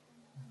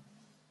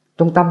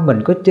 trong tâm mình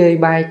có chê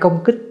bai,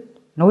 công kích,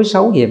 nói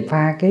xấu gièm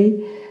pha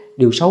cái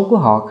điều xấu của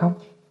họ không?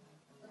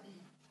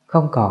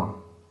 Không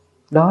còn.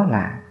 Đó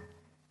là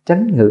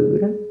chánh ngữ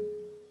đó,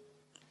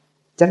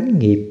 chánh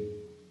nghiệp.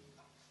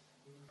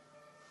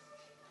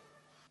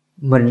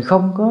 Mình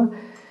không có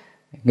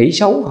nghĩ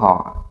xấu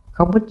họ,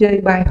 không có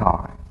chê bai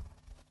họ.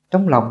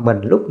 Trong lòng mình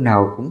lúc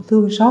nào cũng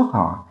thương xót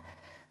họ,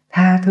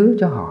 tha thứ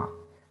cho họ.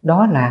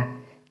 Đó là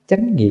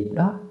chánh nghiệp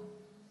đó.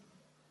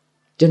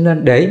 Cho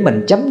nên để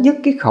mình chấm dứt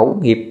cái khẩu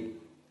nghiệp,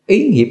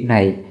 ý nghiệp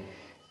này,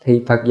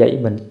 thì Phật dạy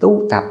mình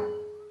tu tập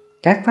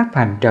các pháp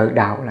hành trợ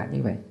đạo là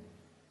như vậy.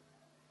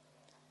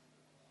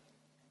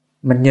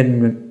 Mình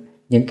nhìn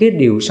những cái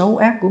điều xấu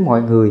ác của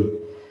mọi người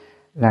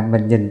là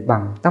mình nhìn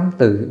bằng tâm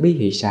từ bi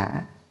hỷ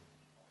xả,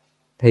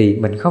 thì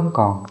mình không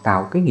còn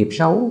tạo cái nghiệp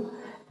xấu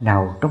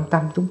nào trong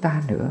tâm chúng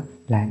ta nữa,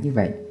 là như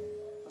vậy.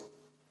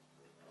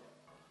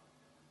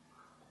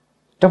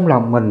 Trong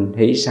lòng mình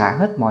hỷ xả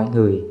hết mọi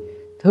người,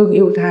 thương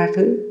yêu tha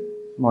thứ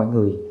mọi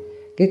người.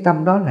 Cái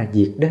tâm đó là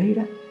diệt đế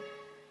đó.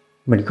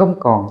 Mình không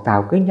còn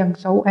tạo cái nhân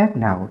xấu ác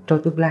nào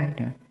cho tương lai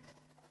nữa.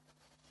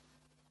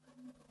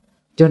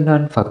 Cho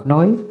nên Phật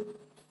nói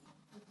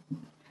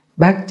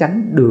bát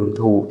chánh đường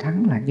thù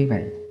thắng là như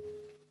vậy.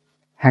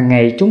 Hàng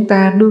ngày chúng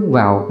ta nương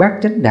vào bát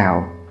chánh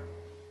đạo,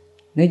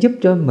 nó giúp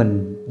cho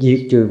mình diệt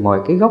trừ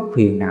mọi cái gốc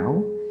phiền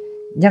não,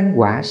 nhân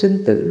quả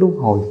sinh tử luân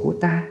hồi của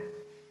ta.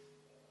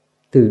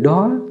 Từ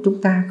đó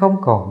chúng ta không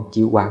còn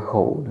chịu họa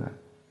khổ nữa.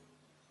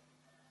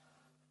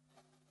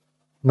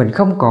 Mình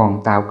không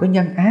còn tạo cái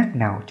nhân ác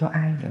nào cho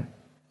ai nữa.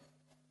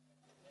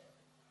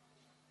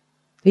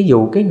 Ví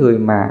dụ cái người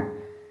mà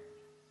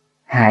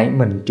hại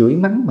mình, chửi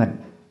mắng mình,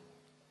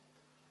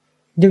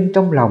 nhưng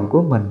trong lòng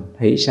của mình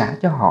hỷ xả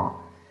cho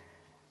họ,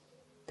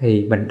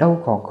 thì mình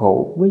đâu còn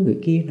khổ với người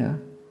kia nữa,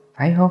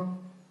 phải không?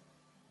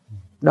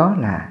 Đó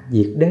là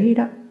diệt đế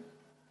đó.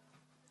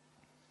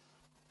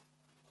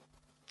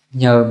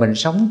 Nhờ mình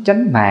sống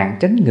chánh mạng,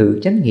 chánh ngữ,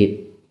 chánh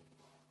nghiệp,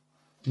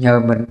 nhờ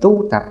mình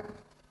tu tập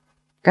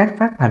các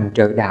pháp hành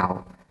trợ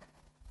đạo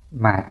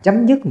mà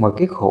chấm dứt mọi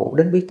cái khổ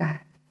đến với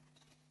ta.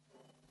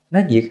 Nó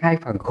diệt hai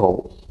phần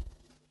khổ.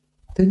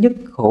 Thứ nhất,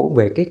 khổ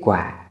về cái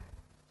quả.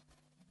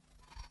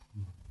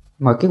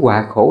 Mọi cái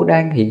quả khổ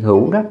đang hiện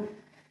hữu đó,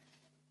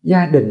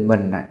 gia đình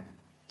mình nè,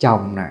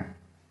 chồng nè,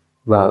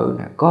 vợ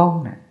nè,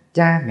 con nè,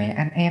 cha mẹ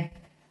anh em,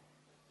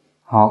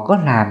 họ có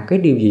làm cái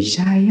điều gì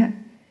sai á,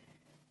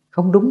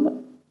 không đúng á,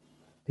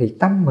 thì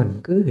tâm mình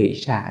cứ hỷ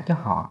xả cho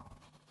họ,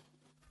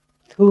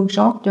 thương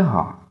xót cho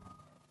họ,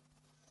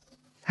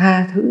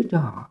 tha thứ cho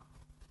họ.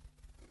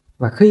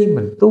 Và khi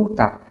mình tu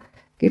tập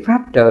cái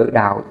pháp trợ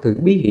đạo từ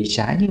bi hỷ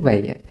xả như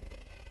vậy,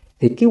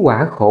 thì cái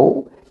quả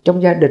khổ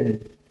trong gia đình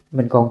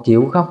mình còn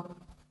chịu không?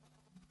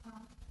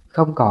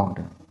 Không còn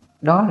được.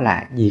 Đó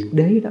là diệt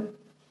đế đó.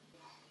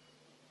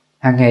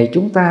 Hàng ngày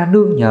chúng ta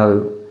nương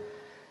nhờ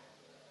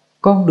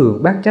con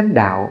đường bát chánh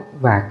đạo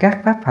và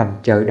các pháp hành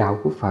trợ đạo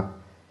của Phật,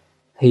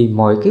 thì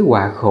mọi cái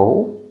họa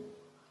khổ,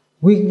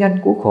 nguyên nhân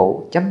của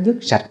khổ chấm dứt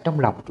sạch trong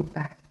lòng chúng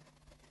ta.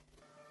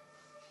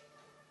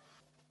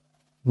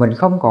 Mình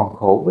không còn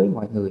khổ với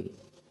mọi người,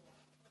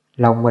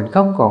 lòng mình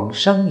không còn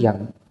sân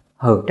giận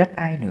hờn trách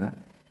ai nữa,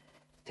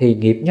 thì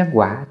nghiệp nhân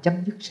quả chấm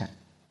dứt sạch.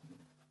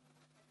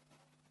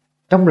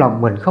 Trong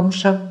lòng mình không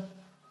sân,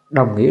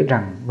 đồng nghĩa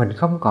rằng mình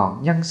không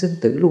còn nhân sinh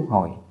tử luân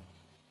hồi.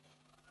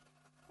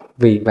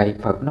 Vì vậy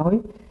Phật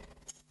nói,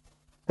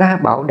 ta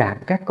bảo đảm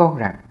các con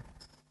rằng,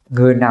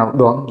 người nào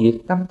đoạn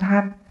diệt tâm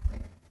tham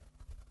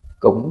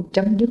cũng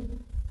chấm dứt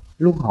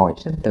luân hồi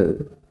sinh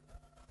tử.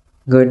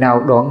 Người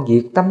nào đoạn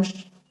diệt tâm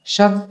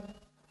sân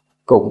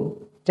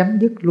cũng chấm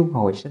dứt luân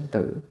hồi sinh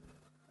tử.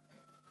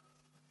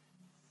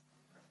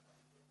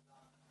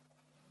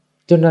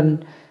 Cho nên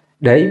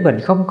để mình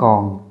không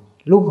còn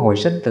luân hồi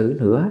sinh tử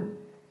nữa,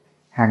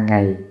 hàng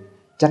ngày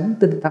tránh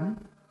tinh tấn.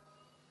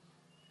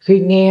 Khi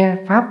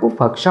nghe Pháp của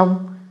Phật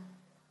xong,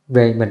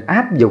 về mình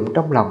áp dụng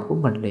trong lòng của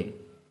mình liền.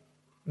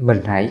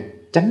 Mình hãy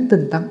tránh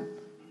tinh tấn,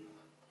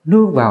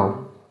 nương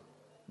vào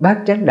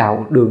bát chánh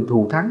đạo đường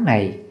thù thắng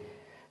này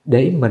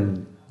để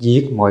mình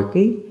diệt mọi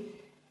cái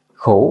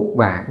khổ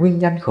và nguyên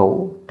nhân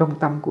khổ trong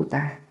tâm của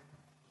ta.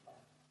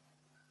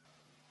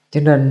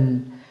 Cho nên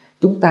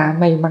chúng ta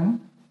may mắn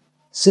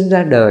sinh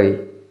ra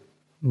đời,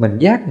 mình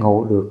giác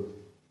ngộ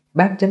được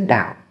bát chánh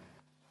đạo.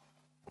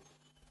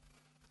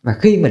 Và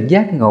khi mình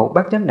giác ngộ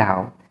bát chánh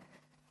đạo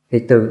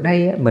thì từ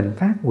nay mình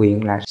phát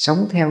nguyện là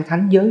sống theo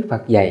thánh giới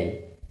Phật dạy.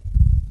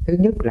 Thứ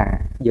nhất là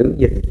giữ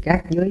gìn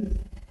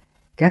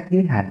các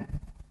giới hạnh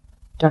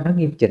cho nó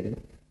nghiêm chỉnh.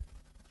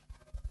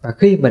 Và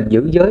khi mình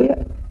giữ giới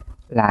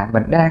là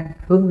mình đang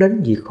hướng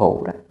đến diệt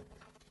khổ đó.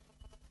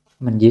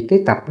 Mình diệt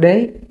cái tập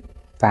đế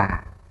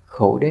và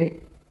khổ đế.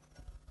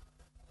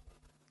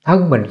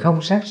 Thân mình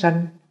không sát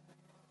sanh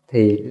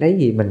thì lấy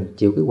gì mình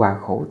chịu cái họa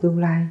khổ tương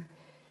lai?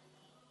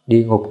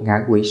 Địa ngục,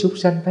 ngạ quỷ, súc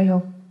sanh, phải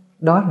không?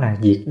 Đó là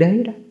diệt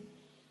đế đó.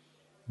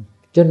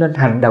 Cho nên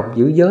hành động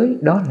giữ giới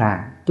đó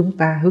là chúng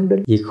ta hướng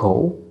đến diệt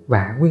khổ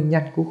và nguyên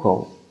nhân của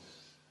khổ.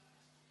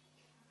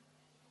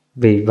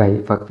 Vì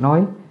vậy Phật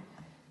nói,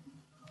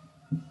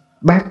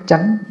 bát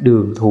chánh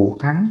đường thù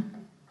thắng,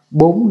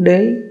 bốn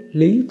đế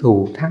lý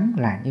thù thắng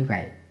là như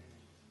vậy.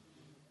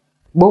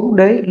 Bốn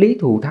đế lý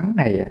thù thắng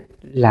này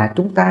là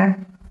chúng ta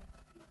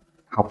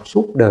học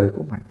suốt đời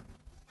của mình,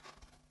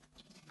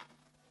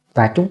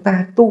 và chúng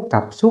ta tu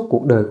tập suốt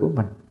cuộc đời của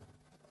mình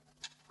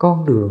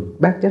con đường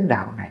bát chánh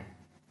đạo này.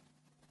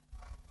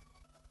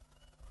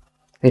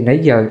 Thì nãy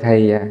giờ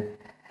thầy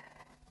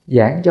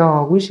giảng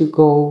cho quý sư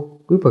cô,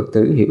 quý Phật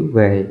tử hiểu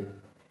về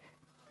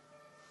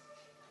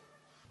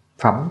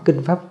phẩm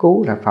Kinh Pháp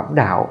Cú là phẩm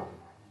đạo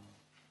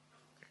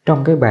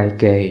trong cái bài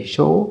kệ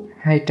số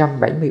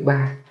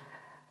 273.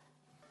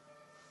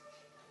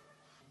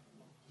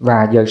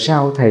 Và giờ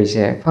sau thầy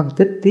sẽ phân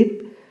tích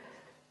tiếp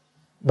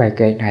bài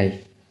kệ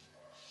này